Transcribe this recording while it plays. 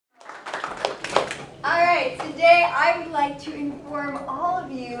Alright, today I would like to inform all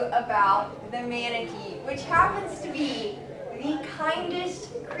of you about the manatee, which happens to be the kindest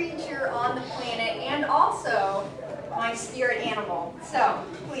creature on the planet and also my spirit animal. So,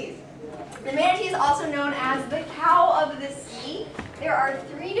 please. The manatee is also known as the cow of the sea. There are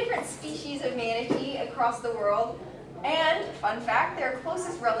 3 different species of manatee across the world, and, fun fact, their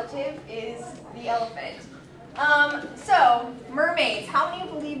closest relative is the elephant. So, mermaids. How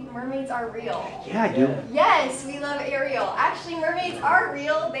many believe mermaids are real? Yeah, I do. Yes, we love Ariel. Actually, mermaids are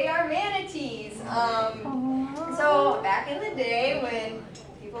real. They are manatees. So, back in the day when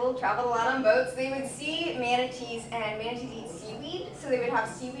people traveled a lot on boats, they would see manatees, and manatees eat seaweed. So they would have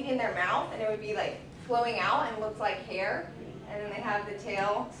seaweed in their mouth, and it would be like flowing out and look like hair. And then they have the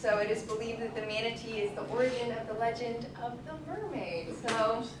tail. So it is believed that the manatee is the origin of the legend of the mermaid.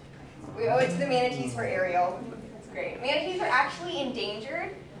 So we owe it to the manatees for Ariel. That's great. Manatees are actually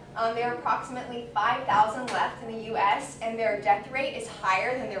endangered. There are approximately 5,000 left in the U.S., and their death rate is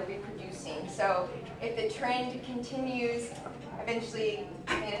higher than they're reproducing. So if the trend continues, eventually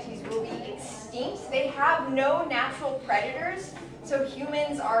manatees will be extinct. They have no natural predators, so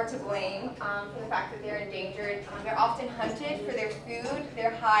humans are to blame for the fact that they're endangered. They're often hunted for their food,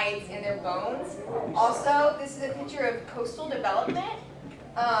 their hides, and their bones. Also, this is a picture of coastal development,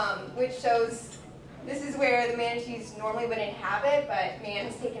 which shows this is where the manatees normally would inhabit, but man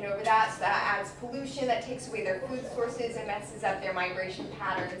has taken over that, so that adds pollution, that takes away their food sources, and messes up their migration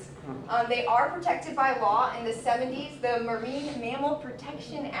patterns. They are protected by law. In the 70s, the Marine Mammal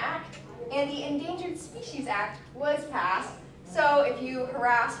Protection Act and the Endangered Species Act was passed. So if you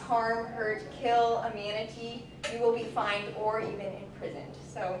harass, harm, hurt, kill a manatee, you will be fined or even imprisoned.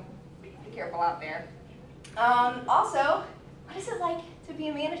 So be careful out there. Also, what is it like to be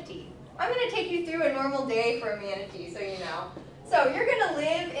a manatee? I'm going to take you through a normal day for a manatee, so you know. So you're going to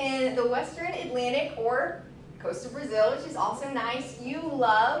live in the Western Atlantic or coast of Brazil, which is also nice. You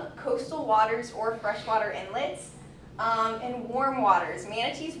love coastal waters or freshwater inlets and warm waters.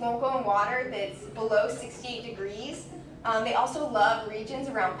 Manatees won't go in water that's below 68 degrees. They also love regions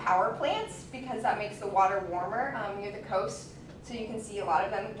around power plants because that makes the water warmer near the coast, so you can see a lot of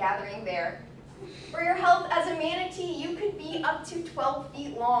them gathering there. For your health as a manatee, you could be up to 12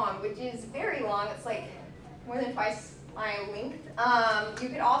 feet long, which is very long. It's like more than twice my length. You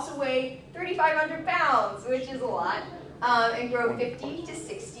could also weigh 3,500 pounds, which is a lot, and grow 50 to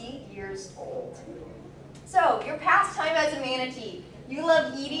 60 years old. So, your pastime as a manatee. You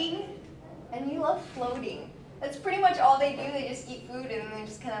love eating, and you love floating. That's pretty much all they do. They just eat food, and then they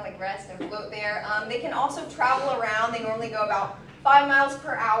just kind of like rest and float there. They can also travel around. They normally go about 5 miles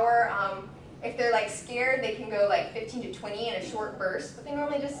per hour. If they're like scared, they can go like 15 to 20 in a short burst, but they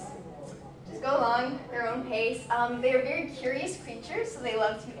normally just go along their own pace. They are very curious creatures, so they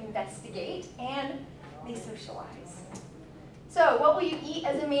love to investigate, and they socialize. So what will you eat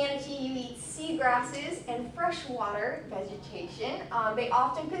as a manatee? You eat seagrasses and freshwater vegetation. They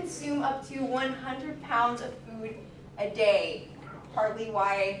often consume up to 100 pounds of food a day. Partly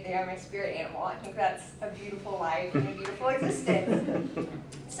why they are my spirit animal. I think that's a beautiful life and a beautiful existence.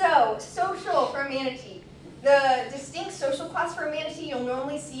 So, social for a manatee. The distinct social class for a manatee, you'll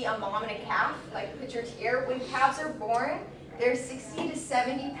normally see a mom and a calf, like pictured here. When calves are born, they're 60 to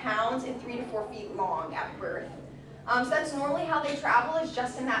 70 pounds and 3 to 4 feet long at birth. So that's normally how they travel, is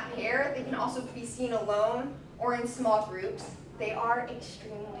just in that pair. They can also be seen alone or in small groups. They are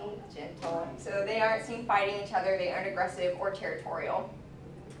extremely gentle, so they aren't seen fighting each other. They aren't aggressive or territorial.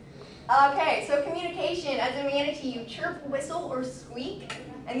 Okay, so communication. As a manatee, you chirp, whistle, or squeak,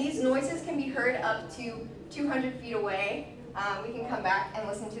 and these noises can be heard up to 200 feet away. We can come back and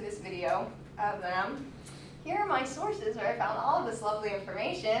listen to this video of them. Here are my sources where I found all of this lovely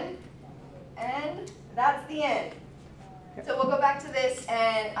information, and that's the end. So we'll go back to this,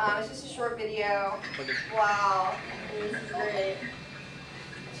 and it's just a short video. Wow, this is great.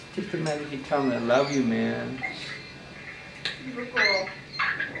 Just imagine you tell me I love you, man. Super cool.